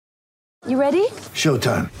You ready?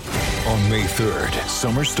 Showtime. On May 3rd,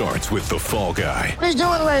 summer starts with The Fall Guy. Let's do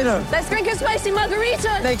it later. Let's drink a spicy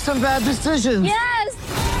margarita. Make some bad decisions. Yes!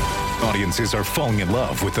 Audiences are falling in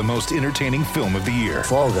love with the most entertaining film of the year.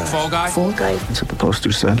 Fall Guy. Fall Guy? Fall guy. That's what the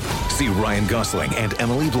poster said. See Ryan Gosling and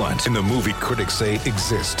Emily Blunt in the movie critics say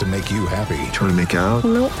exists to make you happy. Trying to make it out?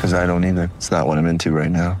 Nope. Because I don't either. It's not what I'm into right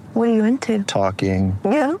now. What are you into? Talking.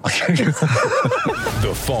 Yeah.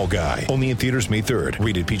 The Fall Guy. Only in theaters May 3rd.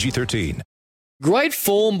 Rated PG-13. Great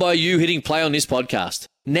form by you hitting play on this podcast.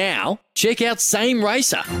 Now, check out Same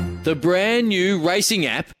Racer, the brand new racing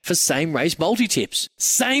app for same race multi-tips.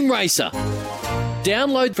 Same Racer.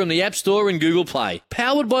 Download from the App Store and Google Play.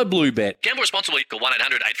 Powered by Bluebet. Gamble responsibly. Call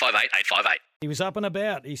 1-800-858-858. He was up and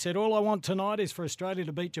about. He said, all I want tonight is for Australia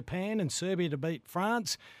to beat Japan and Serbia to beat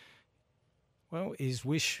France. Well, his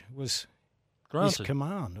wish was Granted. his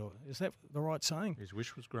command. Or is that the right saying? His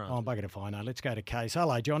wish was granted. Oh, I'm buggered if I know. Let's go to Case.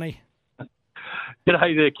 Hello, Johnny.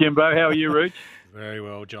 G'day there, Kimbo. How are you, Rooch? Very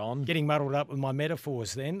well, John. Getting muddled up with my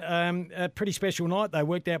metaphors then. A pretty special night. They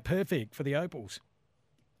worked out perfect for the Opals.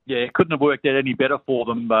 Yeah, it couldn't have worked out any better for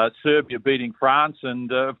them. Serbia beating France,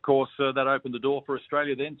 and of course that opened the door for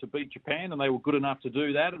Australia then to beat Japan, and they were good enough to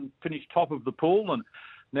do that and finish top of the pool and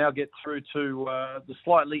now get through to the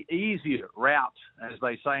slightly easier route, as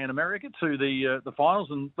they say in America, to the finals.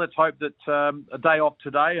 And let's hope that a day off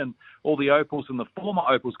today and all the Opals and the former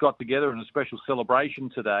Opals got together in a special celebration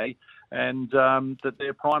today, and that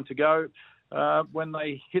they're primed to go when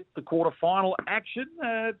they hit the quarterfinal action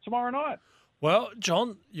tomorrow night. Well,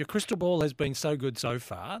 John, your crystal ball has been so good so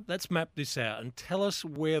far. Let's map this out and tell us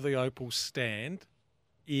where the Opals stand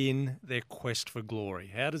in their quest for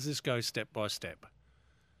glory. How does this go step by step?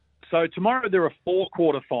 So tomorrow there are 4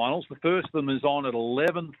 quarterfinals. The first of them is on at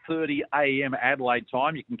 11:30 a.m. Adelaide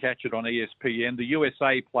time. You can catch it on ESPN. The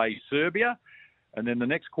USA plays Serbia. And then the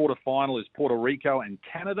next quarterfinal is Puerto Rico and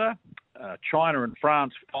Canada. China and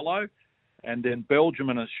France follow. And then Belgium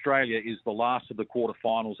and Australia is the last of the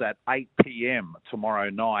quarterfinals at 8 p.m. tomorrow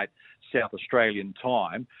night, South Australian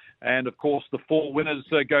time. And, of course, the 4 winners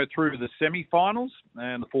go through to the semi-finals,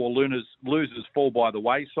 and the 4 losers fall by the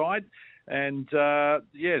wayside. And,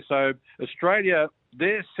 so Australia,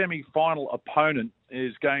 their semi-final opponent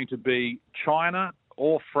is going to be China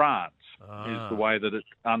or France, is the way that it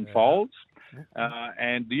unfolds.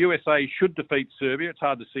 And the USA should defeat Serbia. It's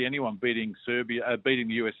hard to see anyone beating the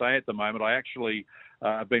USA at the moment. I actually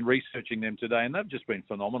have been researching them today, and they've just been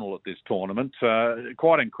phenomenal at this tournament.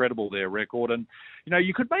 Quite incredible, their record. And,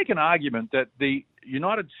 you could make an argument that the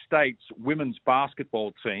United States women's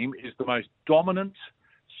basketball team is the most dominant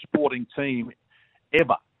sporting team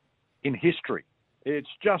ever in history. It's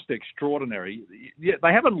just extraordinary. They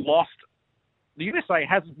haven't lost. The USA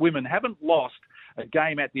women haven't lost a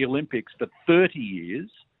game at the Olympics for 30 years,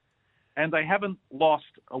 and they haven't lost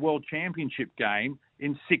a world championship game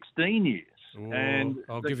in 16 years. Ooh, and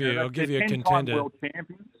I'll give you a contender. World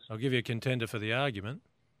champions. I'll give you a contender for the argument.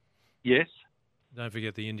 Yes. Don't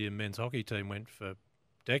forget the Indian men's hockey team went for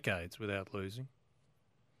decades without losing.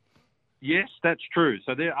 Yes, that's true.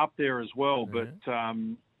 So they're up there as well.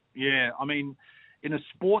 Yeah. But, in a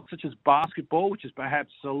sport such as basketball, which is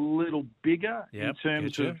perhaps a little bigger in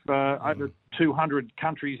terms of over 200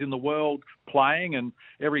 countries in the world playing and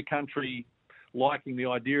every country liking the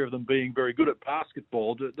idea of them being very good at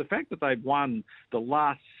basketball, the fact that they've won the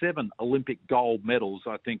last 7 Olympic gold medals,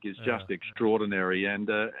 I think, is just extraordinary. And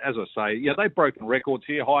as I say, they've broken records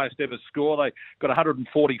here, highest ever score. They got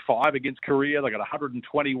 145 against Korea. They got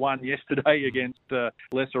 121 yesterday against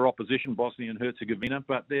lesser opposition, Bosnia and Herzegovina.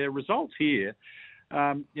 But their results here,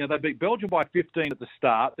 they beat Belgium by 15 at the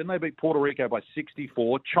start. Then they beat Puerto Rico by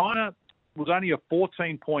 64. China was only a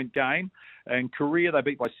 14-point game, and Korea they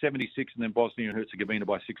beat by 76, and then Bosnia and Herzegovina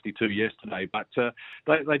by 62 yesterday. But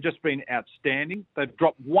they've just been outstanding. They've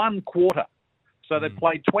dropped 1 quarter. So they've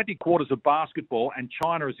played 20 quarters of basketball, and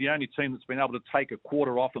China is the only team that's been able to take a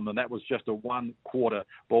quarter off them, and that was just a 1-quarter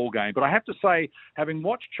ball game. But I have to say, having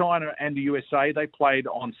watched China and the USA, they played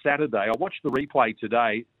on Saturday. I watched the replay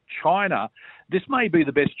today. China, this may be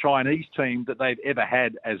the best Chinese team that they've ever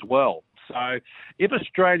had as well. So if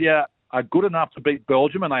Australia are good enough to beat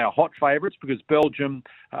Belgium, and they are hot favourites because Belgium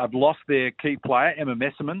have lost their key player, Emma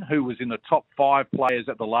Messerman, who was in the top 5 players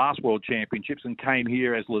at the last World Championships and came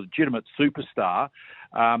here as a legitimate superstar.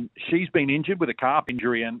 She's been injured with a calf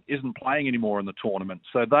injury and isn't playing anymore in the tournament.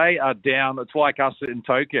 So they are down. It's like us in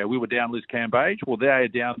Tokyo. We were down Liz Cambage. Well, they are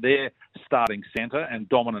down their starting centre and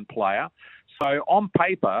dominant player. So on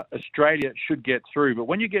paper, Australia should get through. But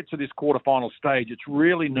when you get to this quarterfinal stage, it's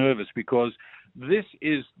really nervous because this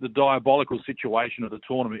is the diabolical situation of the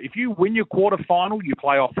tournament. If you win your quarterfinal, you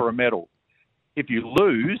play off for a medal. if you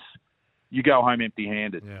lose, you go home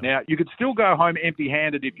empty-handed. Yeah. Now, you could still go home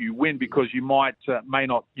empty-handed if you win because you may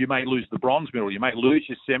lose the bronze medal. You may lose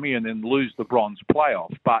your semi and then lose the bronze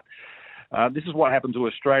playoff. But this is what happened to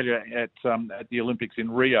Australia at the Olympics in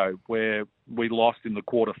Rio, where we lost in the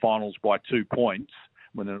quarterfinals by 2 points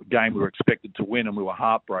when the game we were expected to win, and we were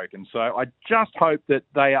heartbroken. So I just hope that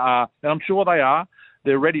they are, and I'm sure they are,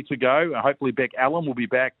 they're ready to go. Hopefully Beck Allen will be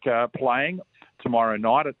back playing tomorrow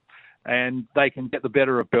night, and they can get the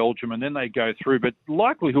better of Belgium, and then they go through. But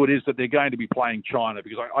likelihood is that they're going to be playing China,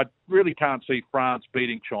 because I really can't see France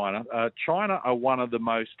beating China. China are one of the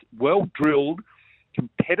most well-drilled,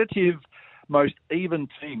 competitive, most even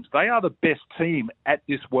teams. They are the best team at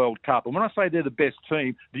this World Cup. And when I say they're the best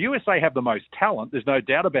team, the USA have the most talent. There's no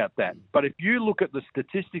doubt about that. But if you look at the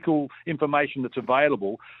statistical information that's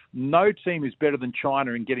available, no team is better than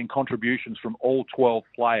China in getting contributions from all 12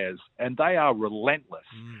 players. And they are relentless.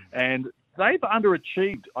 And they've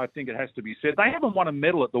underachieved, I think it has to be said. They haven't won a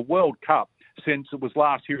medal at the World Cup since it was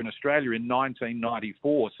last here in Australia in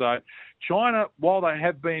 1994. So China, while they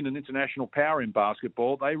have been an international power in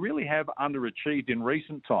basketball, they really have underachieved in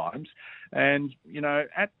recent times. And, you know,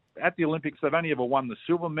 at the Olympics, they've only ever won the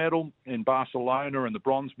silver medal in Barcelona and the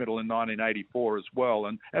bronze medal in 1984 as well.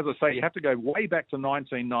 And as I say, you have to go way back to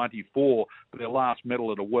 1994 for their last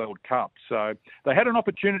medal at a World Cup. So they had an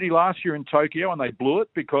opportunity last year in Tokyo and they blew it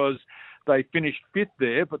because they finished fifth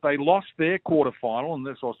there, but they lost their quarterfinal, and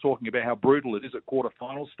that's what I was talking about, how brutal it is at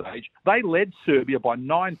quarterfinal stage. They led Serbia by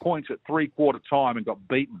 9 points at three-quarter time and got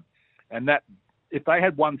beaten. And that, if they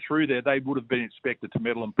had won through there, they would have been expected to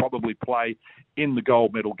medal and probably play in the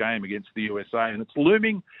gold medal game against the USA. And it's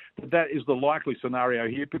looming that is the likely scenario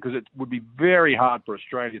here, because it would be very hard for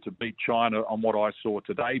Australia to beat China on what I saw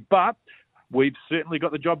today. But we've certainly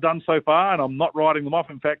got the job done so far, and I'm not writing them off.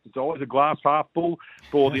 In fact, it's always a glass half full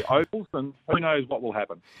for the Opals, and who knows what will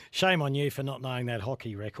happen. Shame on you for not knowing that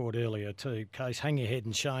hockey record earlier too, Case. Hang your head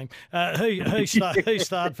in shame. Who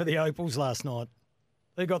starred for the Opals last night?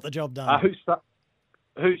 Who got the job done?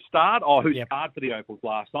 Who starred for the Opals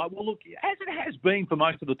last night? Well, look, as it has been for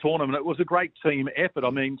most of the tournament, it was a great team effort. I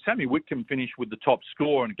mean, Sammy Whitcomb finished with the top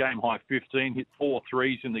score and game high 15, hit 4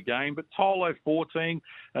 threes in the game, but Tolo 14,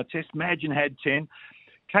 Tess Madgen had 10.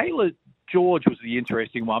 Kayla George was the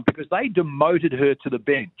interesting one because they demoted her to the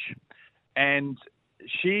bench, and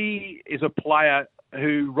she is a player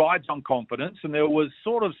who rides on confidence, and there was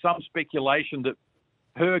sort of some speculation that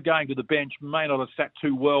her going to the bench may not have sat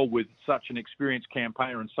too well with such an experienced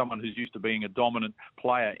campaigner and someone who's used to being a dominant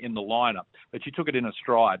player in the lineup. But she took it in a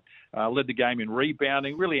stride, led the game in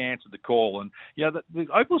rebounding, really answered the call. And, you know, the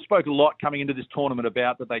Opals spoke a lot coming into this tournament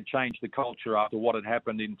about that they'd changed the culture after what had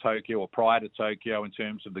happened in Tokyo or prior to Tokyo in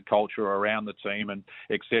terms of the culture around the team and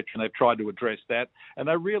et cetera. And they've tried to address that. And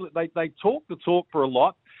they talk the talk for a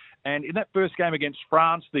lot. And in that first game against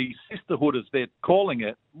France, the sisterhood, as they're calling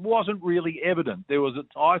it, wasn't really evident.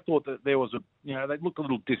 I thought that they looked a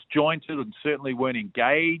little disjointed and certainly weren't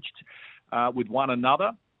engaged with one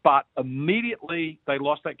another. But immediately they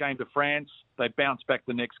lost that game to France. They bounced back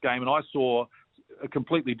the next game, and I saw a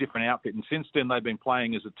completely different outfit. And since then, they've been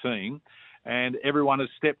playing as a team, and everyone has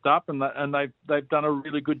stepped up, and they've done a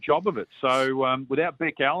really good job of it. So without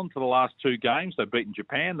Beck Allen for the last 2 games, they've beaten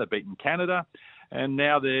Japan, they've beaten Canada, and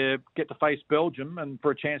now they get to face Belgium and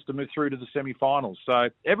for a chance to move through to the semi-finals. So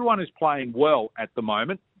everyone is playing well at the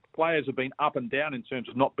moment. Players have been up and down in terms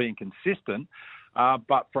of not being consistent.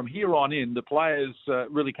 But from here on in, the players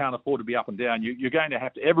really can't afford to be up and down.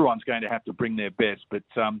 Everyone's going to have to bring their best. But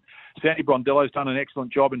Sandy Brondello's done an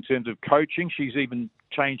excellent job in terms of coaching. She's even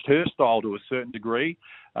changed her style to a certain degree.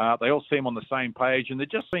 They all seem on the same page, and there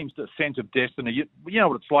just seems a sense of destiny. You know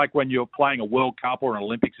what it's like when you're playing a World Cup or an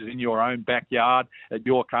Olympics is in your own backyard at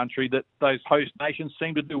your country, that those host nations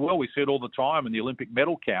seem to do well. We see it all the time in the Olympic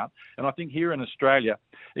medal count. And I think here in Australia,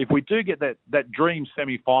 if we do get that dream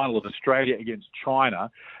semi-final of Australia against China,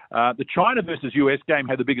 the China versus US game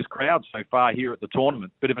had the biggest crowd so far here at the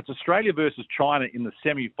tournament. But if it's Australia versus China in the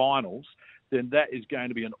semi-finals, then that is going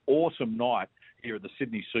to be an awesome night here at the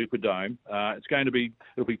Sydney Superdome.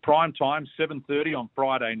 It'll be prime time, 7:30 on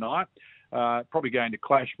Friday night. Probably going to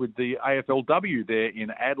clash with the AFLW there in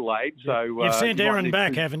Adelaide. So you've sent Erin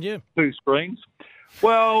back, haven't you? 2 screens.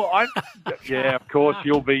 Well, yeah, of course,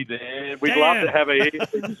 you'll be there. We'd love to have her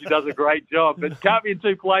here. She does a great job, but can't be in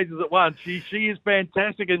 2 places at once. She is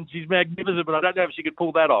fantastic and she's magnificent, but I don't know if she could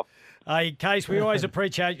pull that off. Hey, Case, we always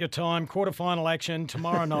appreciate your time. Quarterfinal action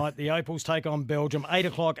tomorrow night. The Opals take on Belgium, 8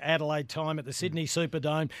 o'clock Adelaide time at the Sydney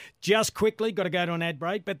Superdome. Just quickly, got to go to an ad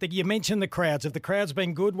break, but you mentioned the crowds. Have the crowds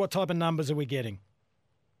been good? What type of numbers are we getting?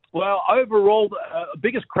 Well, overall, the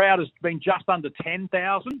biggest crowd has been just under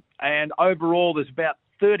 10,000, and overall there's about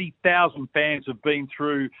 30,000 fans have been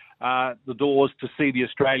through the doors to see the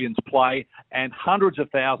Australians play, and hundreds of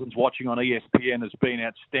thousands watching on ESPN has been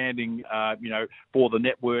outstanding, for the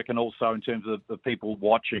network and also in terms of the people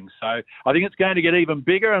watching. So I think it's going to get even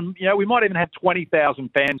bigger, and, we might even have 20,000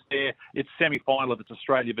 fans there. It's semi-final if it's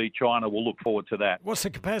Australia v China. We'll look forward to that. What's the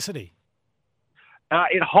capacity?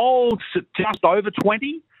 It holds just over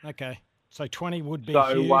 20. Okay, so 20 would be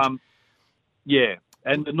huge. Yeah.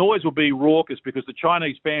 And the noise will be raucous because the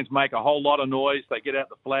Chinese fans make a whole lot of noise. They get out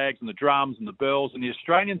the flags and the drums and the bells. And the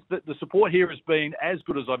Australians, the support here has been as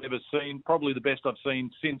good as I've ever seen, probably the best I've seen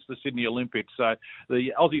since the Sydney Olympics. So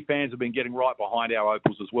the Aussie fans have been getting right behind our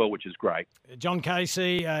Opals as well, which is great. John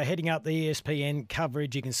Casey heading up the ESPN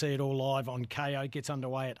coverage. You can see it all live on KO. Gets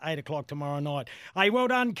underway at 8 o'clock tomorrow night. Hey, well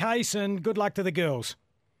done, Case, and good luck to the girls.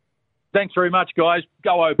 Thanks very much, guys.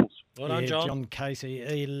 Go Opals. Well done, John. John Casey,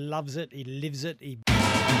 he loves it. He lives it.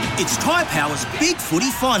 It's Tyre Power's Big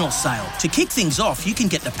Footy Final Sale. To kick things off, you can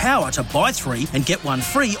get the power to buy 3 and get 1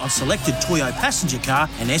 free on selected Toyo passenger car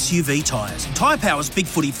and SUV tyres. Tyre Power's Big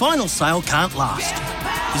Footy Final Sale can't last.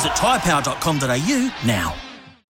 Visit tyrepower.com.au now.